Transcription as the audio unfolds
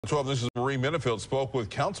12 This is Marie Minifield spoke with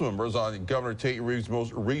council members on Governor Tate Reeves'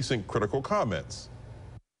 most recent critical comments.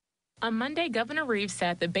 On Monday, Governor Reeves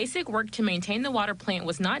said the basic work to maintain the water plant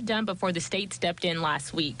was not done before the state stepped in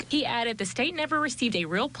last week. He added the state never received a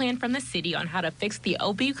real plan from the city on how to fix the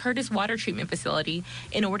O.B. Curtis water treatment facility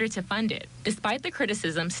in order to fund it. Despite the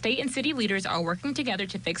criticism, state and city leaders are working together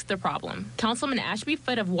to fix the problem. Councilman Ashby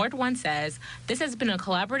Foote of Ward 1 says this has been a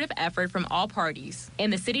collaborative effort from all parties,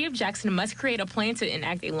 and the city of Jackson must create a plan to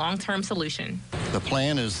enact a long-term solution. The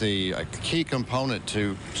plan is the key component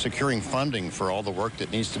to securing funding for all the work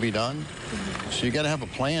that needs to be done. So you got to have a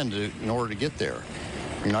plan in order to get there.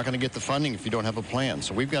 You're not going to get the funding if you don't have a plan.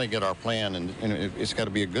 So we've got to get our plan, and it's got to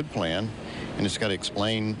be a good plan, and it's got to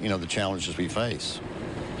explain, the challenges we face.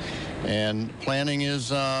 And planning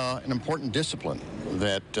is an important discipline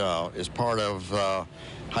that is part of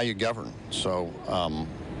how you govern. So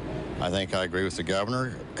I think I agree with the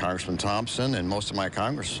governor, Congressman Thompson, and most of my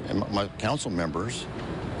my council members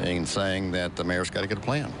in saying that the mayor's got to get a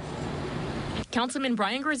plan. Councilman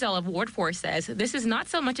Brian Grizzell of Ward 4 says this is not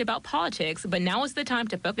so much about politics, but now is the time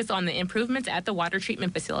to focus on the improvements at the water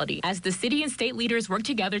treatment facility as the city and state leaders work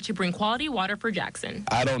together to bring quality water for Jackson.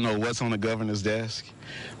 I don't know what's on the governor's desk,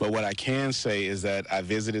 but what I can say is that I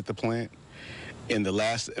visited the plant. In the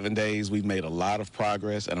last 7 days, we've made a lot of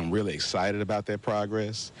progress, and I'm really excited about that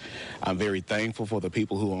progress. I'm very thankful for the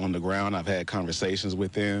people who are on the ground. I've had conversations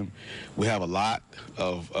with them. We have a lot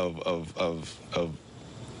of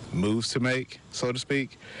moves to make, so to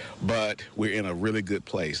speak, but we're in a really good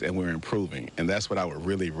place and we're improving, and that's what I would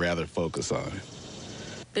really rather focus on.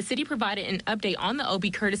 The city provided an update on the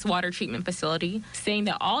O.B. Curtis water treatment facility, saying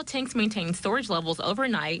that all tanks maintain storage levels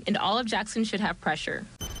overnight and all of Jackson should have pressure.